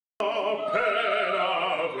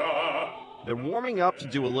They're warming up to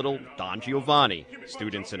do a little Don Giovanni.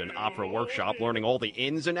 Students in an opera workshop learning all the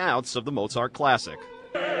ins and outs of the Mozart classic.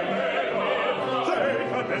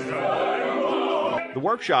 The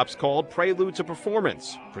workshop's called Prelude to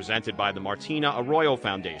Performance, presented by the Martina Arroyo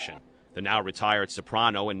Foundation. The now retired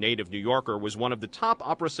soprano and native New Yorker was one of the top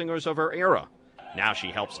opera singers of her era. Now she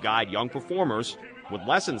helps guide young performers with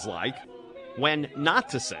lessons like when not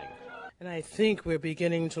to sing. And I think we're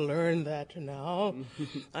beginning to learn that now.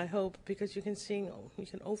 I hope, because you can sing, you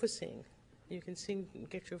can oversing. You can sing and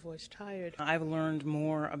get your voice tired. I've learned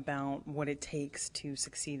more about what it takes to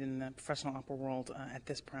succeed in the professional opera world at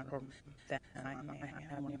this program than I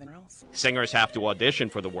have anywhere else. Singers have to audition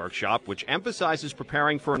for the workshop, which emphasizes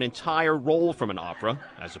preparing for an entire role from an opera,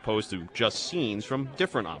 as opposed to just scenes from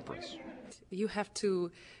different operas. You have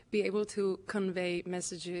to be able to convey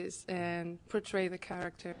messages and portray the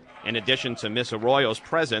character. In addition to Miss Arroyo's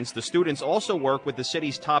presence, the students also work with the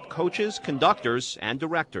city's top coaches, conductors, and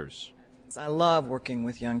directors. I love working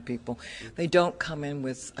with young people. They don't come in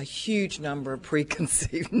with a huge number of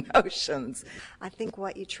preconceived notions. I think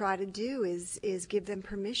what you try to do is give them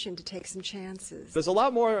permission to take some chances. There's a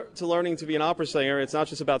lot more to learning to be an opera singer. It's not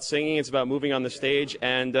just about singing, it's about moving on the stage,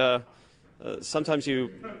 and sometimes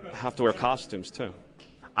you have to wear costumes too.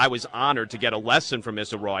 I was honored to get a lesson from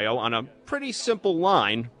Miss Arroyo on a pretty simple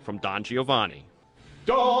line from Don Giovanni.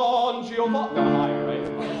 Don Giovanni.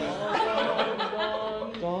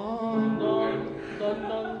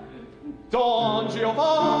 Don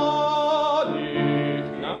Giovanni.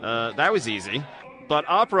 That was easy. But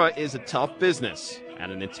opera is a tough business,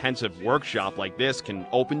 and an intensive workshop like this can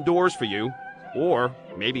open doors for you, or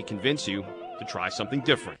maybe convince you to try something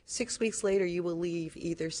different. 6 weeks later, you will leave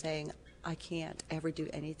either saying, I can't ever do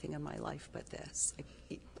anything in my life but this,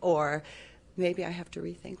 or maybe I have to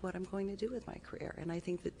rethink what I'm going to do with my career. And I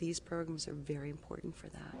think that these programs are very important for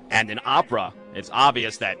that. And in opera, it's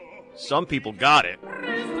obvious that some people got it,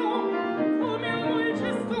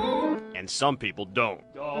 and some people don't.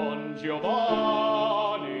 Don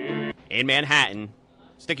Giovanni. In Manhattan,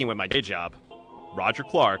 sticking with my day job, Roger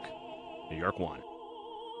Clark, New York 1.